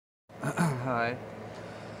High.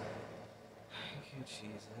 Thank you,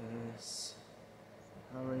 Jesus.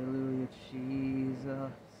 Hallelujah,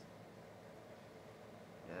 Jesus.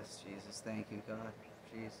 Yes, Jesus, thank you, God.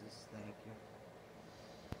 Jesus, thank you.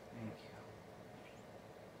 Thank you.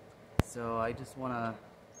 So I just want to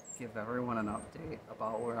give everyone an update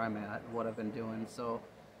about where I'm at, what I've been doing. So,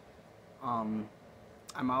 I'm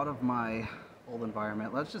out of my old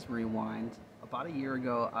environment. Let's just rewind. About a year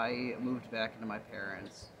ago, I moved back into my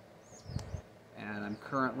parents', and I'm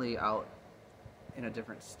currently out in a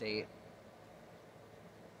different state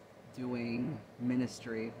doing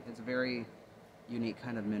ministry. It's a very unique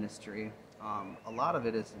kind of ministry. A lot of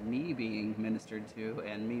it is me being ministered to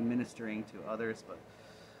and me ministering to others, but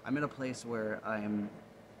I'm in a place where I'm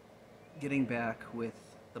getting back with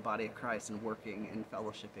the body of Christ and working and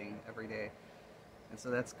fellowshipping every day. And so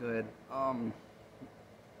that's good.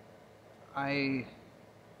 I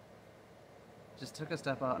just took a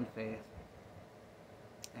step out in faith,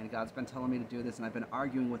 and God's been telling me to do this, and I've been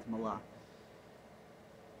arguing with him a lot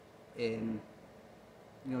in,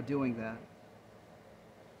 doing that.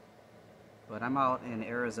 But I'm out in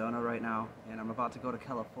Arizona right now, and I'm about to go to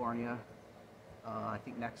California, I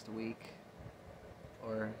think next week,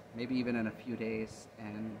 or maybe even in a few days,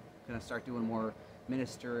 and gonna start doing more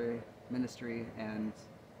ministry and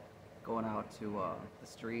going out to the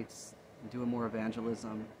streets and doing more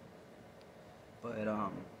evangelism. But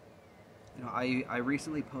I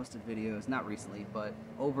recently posted videos, not recently, but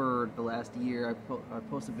over the last year, I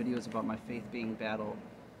posted videos about my faith being battled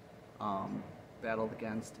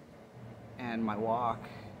against, and my walk.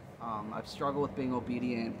 I've struggled with being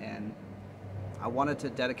obedient, and I wanted to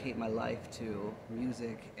dedicate my life to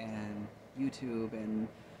music and YouTube and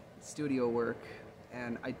studio work,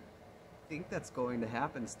 and I think that's going to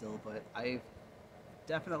happen still, but I've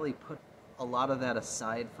definitely put a lot of that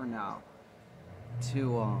aside for now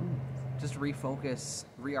to just refocus,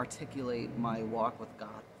 re-articulate my walk with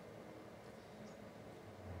God.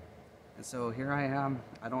 And so here I am.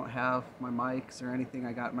 I don't have my mics or anything.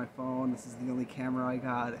 I got my phone. This is the only camera I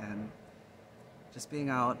got, and just being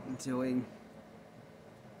out and doing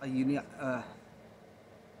a unique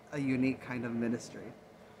kind of ministry.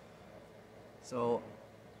 So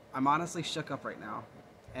I'm honestly shook up right now,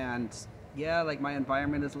 and yeah, like my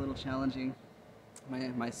environment is a little challenging.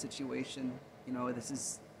 My situation, this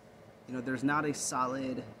is, there's not a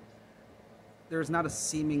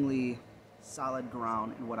seemingly solid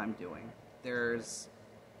ground in what I'm doing. There's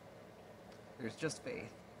just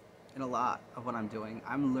faith in a lot of what I'm doing.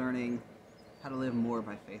 I'm learning how to live more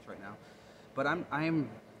by faith right now, but I'm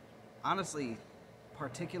honestly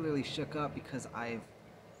particularly shook up because I've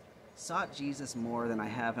sought Jesus more than I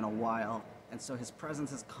have in a while, and so his presence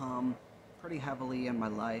has come pretty heavily in my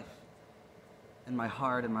life, in my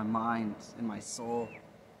heart, in my mind, in my soul.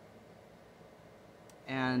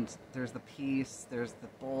 And there's the peace, there's the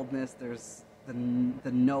boldness, there's the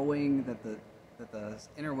knowing that the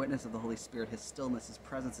inner witness of the Holy Spirit, his stillness, his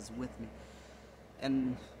presence is with me.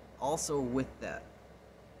 And also with that,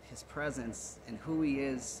 his presence and who he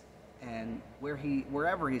is, and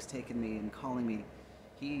wherever he's taken me and calling me,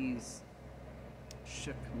 he's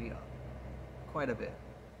shook me up quite a bit.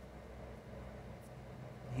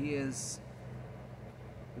 He is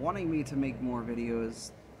wanting me to make more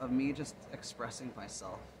videos of me just expressing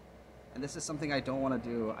myself. And this is something I don't want to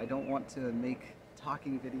do. I don't want to make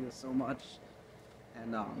talking videos so much.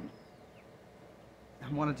 And I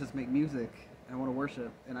want to just make music, and I want to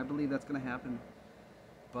worship, and I believe that's going to happen.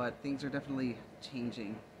 But things are definitely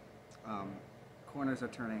changing. Corners are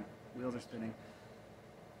turning, wheels are spinning.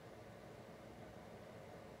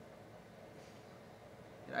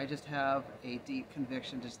 I just have a deep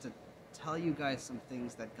conviction just to tell you guys some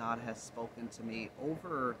things that God has spoken to me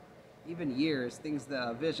over even years,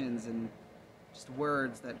 visions and just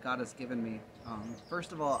words that God has given me.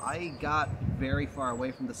 First of all, I got very far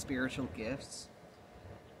away from the spiritual gifts.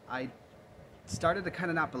 I started to kind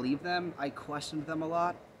of not believe them. I questioned them a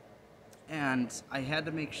lot, and I had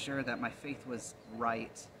to make sure that my faith was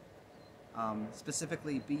right,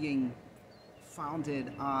 specifically being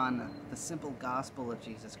founded on the simple gospel of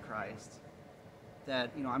Jesus Christ.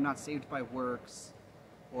 That, I'm not saved by works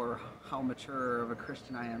or how mature of a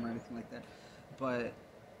Christian I am or anything like that, but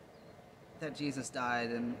that Jesus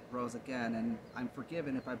died and rose again, and I'm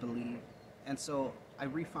forgiven if I believe. And so I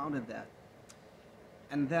refounded that.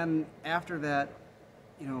 And then after that,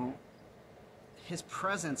 his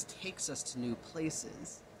presence takes us to new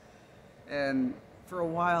places. And for a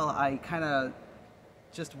while, I kind of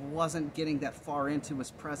just wasn't getting that far into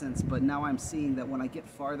his presence, but now I'm seeing that when I get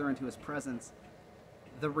farther into his presence,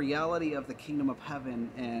 the reality of the kingdom of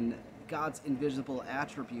heaven and God's invisible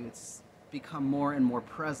attributes become more and more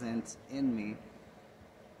present in me.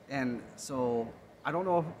 And so I don't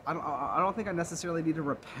know if, I don't think I necessarily need to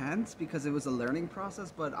repent because it was a learning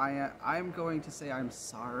process, but I'm going to say I'm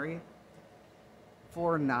sorry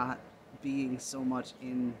for not being so much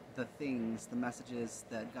in the things, the messages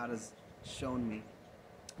that God has shown me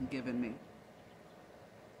and given me.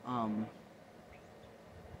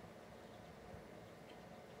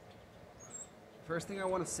 First thing I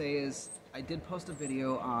want to say is I did post a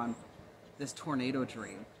video on this tornado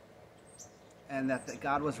dream, and that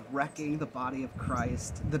God was wrecking the body of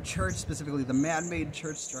Christ, the church specifically, the man-made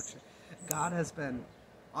church structure. God has been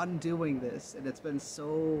undoing this, and it's been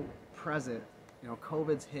so present. You know,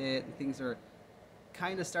 COVID's hit, and things are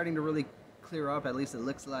kind of starting to really clear up, at least it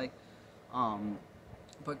looks like.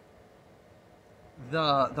 But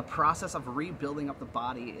the process of rebuilding up the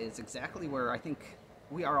body is exactly where I think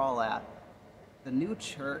we are all at. The new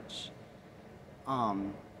church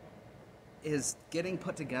is getting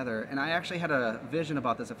put together, and I actually had a vision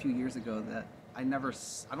about this a few years ago that I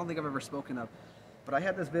don't think I've ever spoken of, but I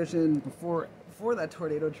had this vision before that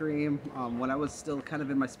tornado dream, when I was still kind of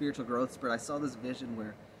in my spiritual growth spurt. I saw this vision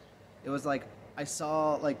where it was like I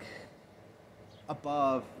saw, like,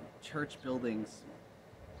 above church buildings,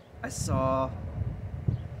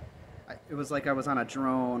 it was like I was on a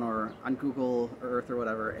drone or on Google Earth or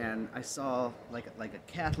whatever, and I saw like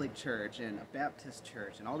a Catholic church and a Baptist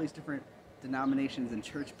church and all these different denominations and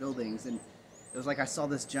church buildings, and it was like I saw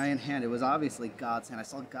this giant hand. It was obviously God's hand. I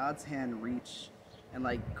saw God's hand reach and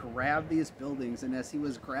like grab these buildings, and as he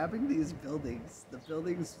was grabbing these buildings, the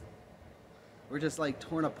buildings were just like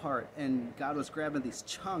torn apart, and God was grabbing these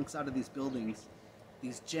chunks out of these buildings,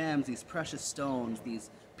 these gems, these precious stones, these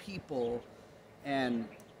people, and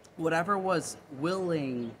whatever was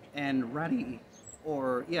willing and ready,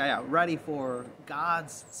 or ready for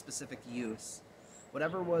God's specific use,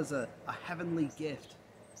 whatever was a heavenly gift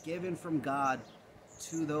given from God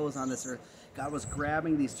to those on this earth, God was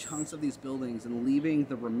grabbing these chunks of these buildings and leaving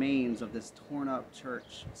the remains of this torn up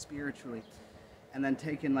church spiritually, and then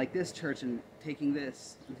taking like this church and taking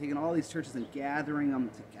this and taking all these churches and gathering them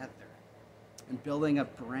together and building a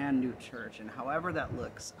brand new church. And however that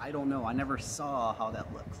looks, I don't know. I never saw how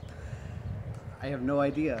that looks. I have no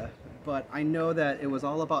idea. But I know that it was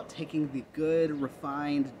all about taking the good,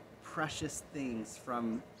 refined, precious things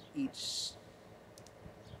from each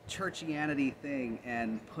churchianity thing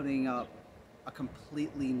and putting up a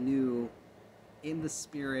completely new, in the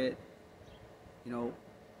spirit, you know,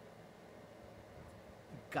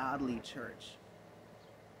 godly church.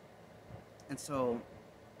 And so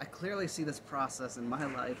I clearly see this process in my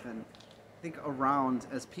life, and think around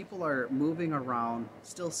as people are moving around,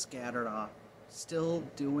 still scattered off, still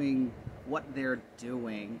doing what they're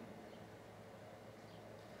doing,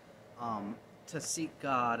 to seek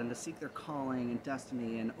God and to seek their calling and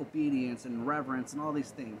destiny and obedience and reverence and all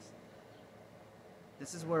these things.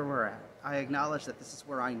 This is where we're at. I acknowledge that this is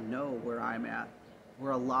where I know where I'm at,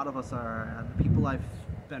 where a lot of us are at. The people I've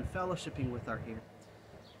been fellowshipping with are here.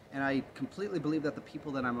 And I completely believe that the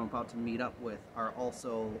people that I'm about to meet up with are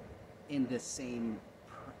also in this same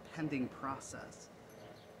pending process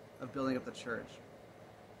of building up the church.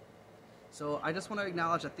 So I just want to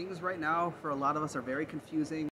acknowledge that things right now for a lot of us are very confusing.